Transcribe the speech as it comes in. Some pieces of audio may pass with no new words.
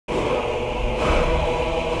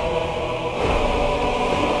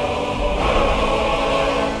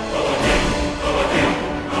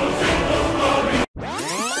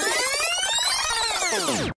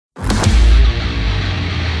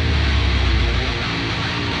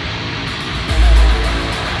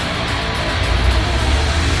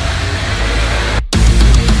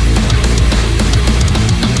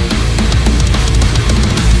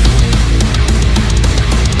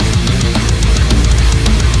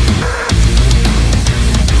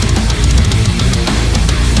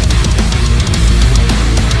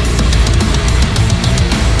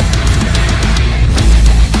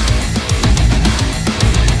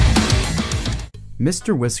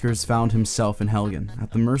Mr. Whiskers found himself in Helgen,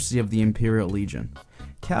 at the mercy of the Imperial Legion,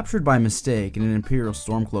 captured by mistake in an Imperial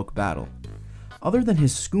Stormcloak battle. Other than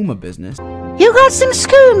his skooma business... You got some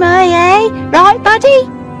skooma, eh? Right, buddy?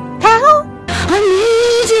 How? I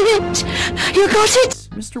need it! You got it!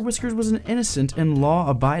 Mr. Whiskers was an innocent and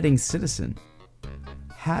law-abiding citizen.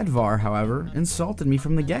 Hadvar, however, insulted me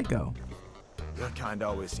from the get-go. Your kind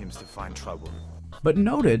always seems to find trouble. But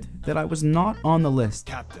noted that I was not on the list.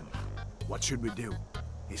 Captain, what should we do?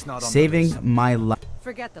 He's not on Saving the list. my life.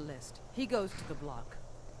 Forget the list. He goes to the block.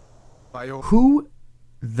 Who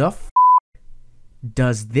the f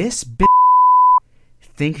does this bitch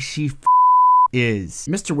think she is?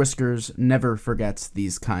 Mr. Whiskers never forgets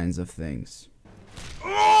these kinds of things.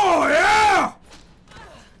 Oh, yeah!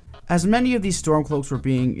 As many of these Stormcloaks were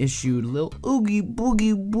being issued little oogie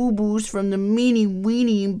boogie boo-boos from the meanie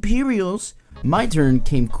weenie Imperials, my turn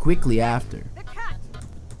came quickly after.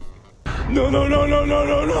 No, no, no, no, no,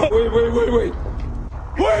 no, no! Wait! Wait!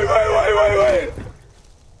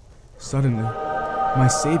 Suddenly, my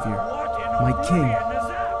savior, my king,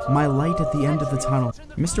 my light at the end of the tunnel.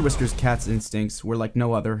 Mr. Whiskers' cat's instincts were like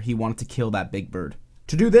no other. He wanted to kill that big bird.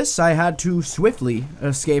 To do this, I had to swiftly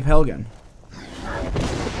escape Helgen.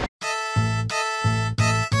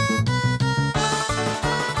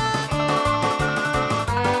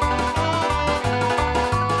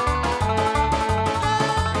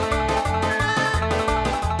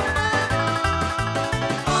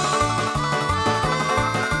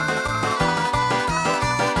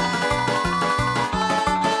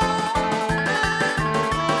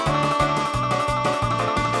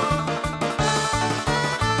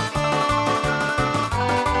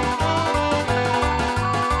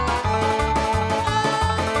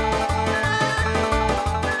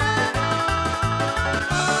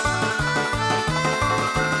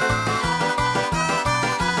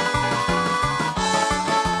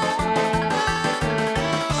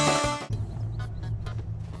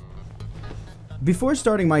 Before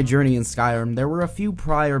starting my journey in Skyrim, there were a few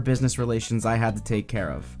prior business relations I had to take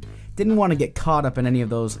care of. Didn't want to get caught up in any of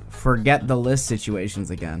those forget the list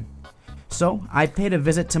situations again. So, I paid a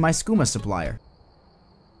visit to my skooma supplier.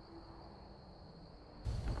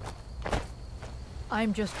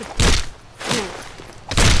 I'm just a fool.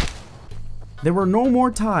 There were no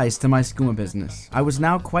more ties to my skooma business. I was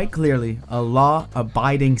now quite clearly a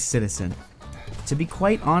law-abiding citizen. To be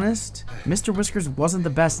quite honest, Mr. Whiskers wasn't the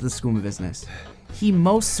best at the skooma business. He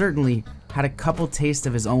most certainly had a couple tastes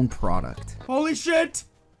of his own product. Holy shit!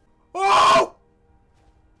 Oh!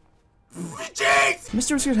 Jeez!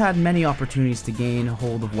 Mr. Whiskers had many opportunities to gain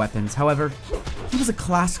hold of weapons. However, he was a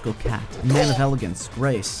classical cat, a man of elegance,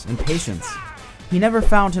 grace, and patience. He never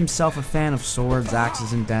found himself a fan of swords,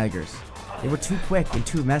 axes, and daggers. They were too quick and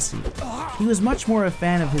too messy. He was much more a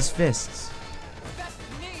fan of his fists.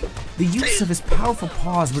 The use of his powerful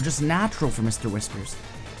paws were just natural for Mr. Whiskers.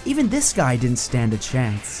 Even this guy didn't stand a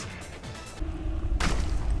chance.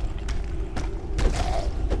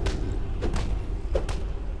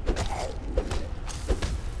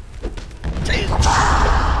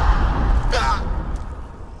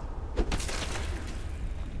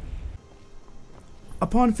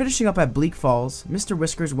 Upon finishing up at Bleak Falls, Mr.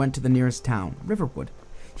 Whiskers went to the nearest town, Riverwood.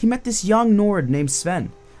 He met this young Nord named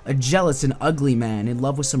Sven, a jealous and ugly man in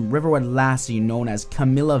love with some Riverwood lassie known as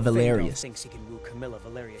Camilla Valerius. Thinks he can woo Camilla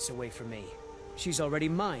Valerius away from me. She's already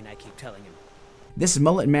mine, I keep telling him. This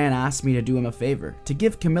mullet man asked me to do him a favor, to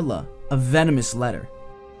give Camilla a venomous letter.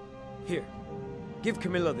 Here, give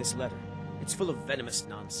Camilla this letter. It's full of venomous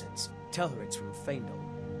nonsense. Tell her it's from Faendal.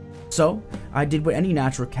 So, I did what any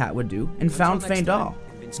natural cat would do, and found Faendal,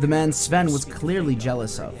 the man Sven was clearly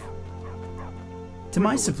jealous of. To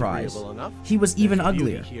my surprise, he was even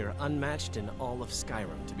uglier. Here, unmatched in all of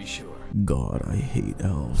Skyrim, to be sure. God, I hate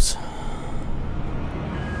elves.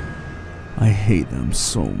 I hate them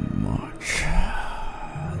so much.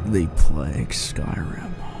 They plague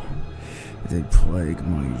Skyrim. They plague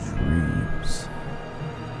my dreams.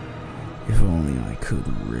 If only I could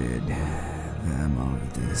rid them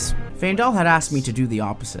of this. Faendal had asked me to do the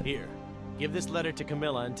opposite. Here, give this letter to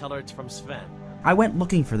Camilla and tell her it's from Sven. I went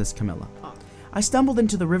looking for this Camilla. I stumbled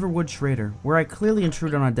into the Riverwood Trader, where I clearly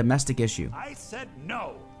intruded on a domestic issue. I said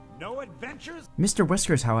no! No adventures? Mr.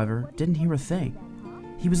 Whiskers, however, didn't hear a thing.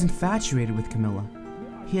 He was infatuated with Camilla.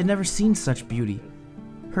 He had never seen such beauty.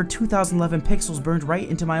 Her 2011 pixels burned right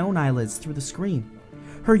into my own eyelids through the screen.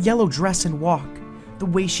 Her yellow dress and walk, the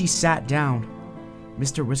way she sat down.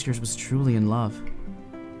 Mr. Whiskers was truly in love.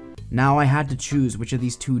 Now I had to choose which of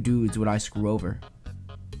these two dudes would I screw over.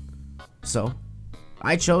 So,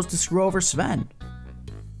 I chose to screw over Sven.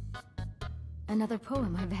 Another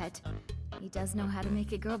poem, I bet. He does know how to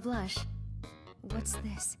make a girl blush. What's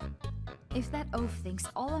this? If that oaf thinks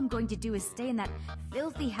all I'm going to do is stay in that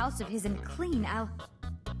filthy house of his and clean,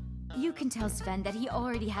 You can tell Sven that he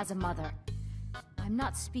already has a mother. I'm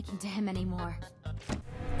not speaking to him anymore.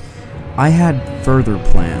 I had further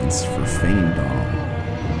plans for Feindal.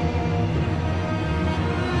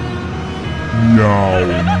 Meow,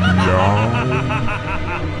 meow.